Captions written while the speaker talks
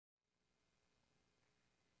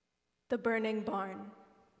The burning barn.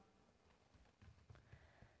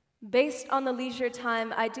 Based on the leisure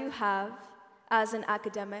time I do have as an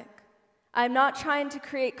academic, I'm not trying to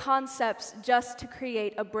create concepts just to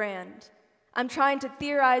create a brand. I'm trying to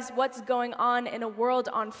theorize what's going on in a world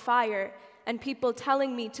on fire and people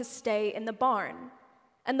telling me to stay in the barn.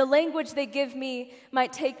 And the language they give me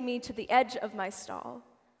might take me to the edge of my stall,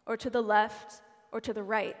 or to the left, or to the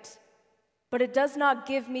right. But it does not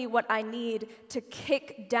give me what I need to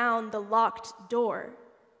kick down the locked door,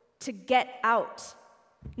 to get out.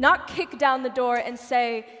 Not kick down the door and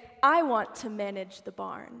say, I want to manage the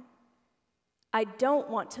barn. I don't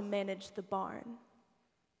want to manage the barn.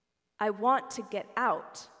 I want to get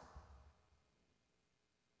out.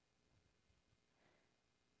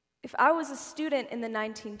 If I was a student in the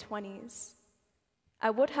 1920s, I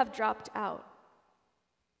would have dropped out.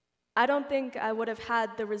 I don't think I would have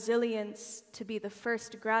had the resilience to be the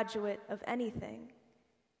first graduate of anything,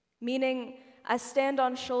 meaning I stand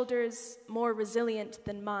on shoulders more resilient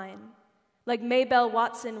than mine, like Maybelle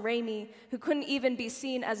Watson Ramey, who couldn't even be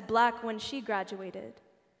seen as black when she graduated.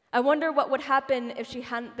 I wonder what would happen if she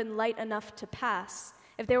hadn't been light enough to pass,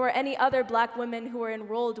 if there were any other black women who were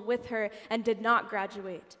enrolled with her and did not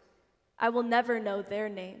graduate. I will never know their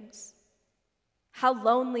names. How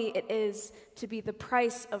lonely it is to be the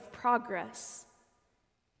price of progress.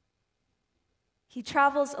 He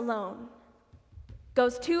travels alone,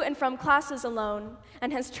 goes to and from classes alone,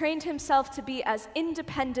 and has trained himself to be as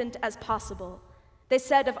independent as possible. They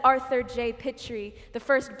said of Arthur J. Pittry, the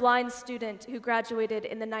first blind student who graduated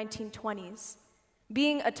in the 1920s,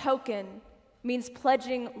 being a token means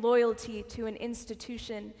pledging loyalty to an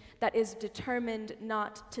institution that is determined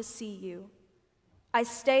not to see you. I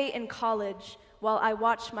stay in college while I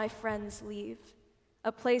watch my friends leave,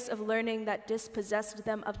 a place of learning that dispossessed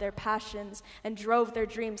them of their passions and drove their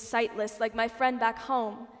dreams sightless, like my friend back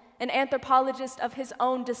home, an anthropologist of his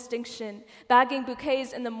own distinction, bagging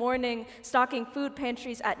bouquets in the morning, stocking food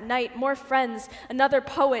pantries at night, more friends, another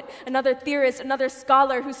poet, another theorist, another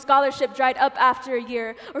scholar whose scholarship dried up after a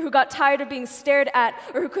year, or who got tired of being stared at,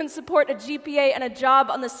 or who couldn't support a GPA and a job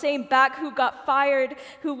on the same back, who got fired,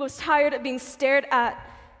 who was tired of being stared at,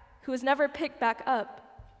 who was never picked back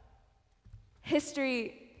up.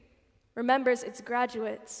 History remembers its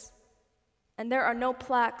graduates, and there are no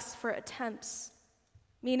plaques for attempts,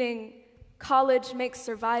 meaning college makes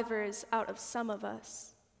survivors out of some of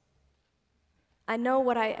us. I know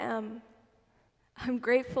what I am. I'm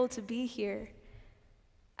grateful to be here.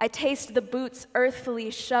 I taste the boots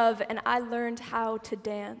earthfully shove, and I learned how to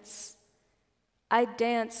dance. I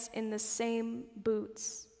dance in the same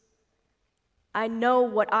boots. I know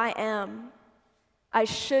what I am. I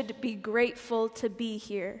should be grateful to be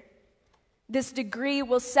here. This degree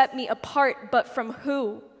will set me apart, but from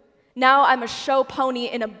who? Now I'm a show pony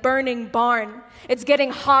in a burning barn. It's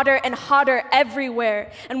getting hotter and hotter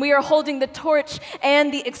everywhere, and we are holding the torch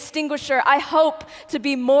and the extinguisher, I hope, to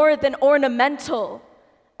be more than ornamental.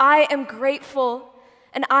 I am grateful,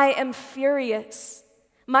 and I am furious.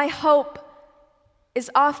 My hope is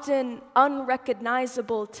often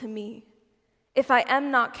unrecognizable to me. If I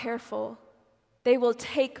am not careful, they will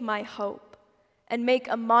take my hope and make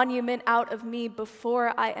a monument out of me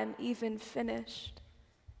before I am even finished.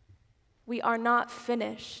 We are not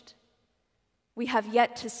finished. We have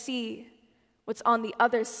yet to see what's on the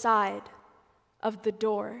other side of the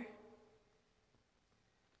door.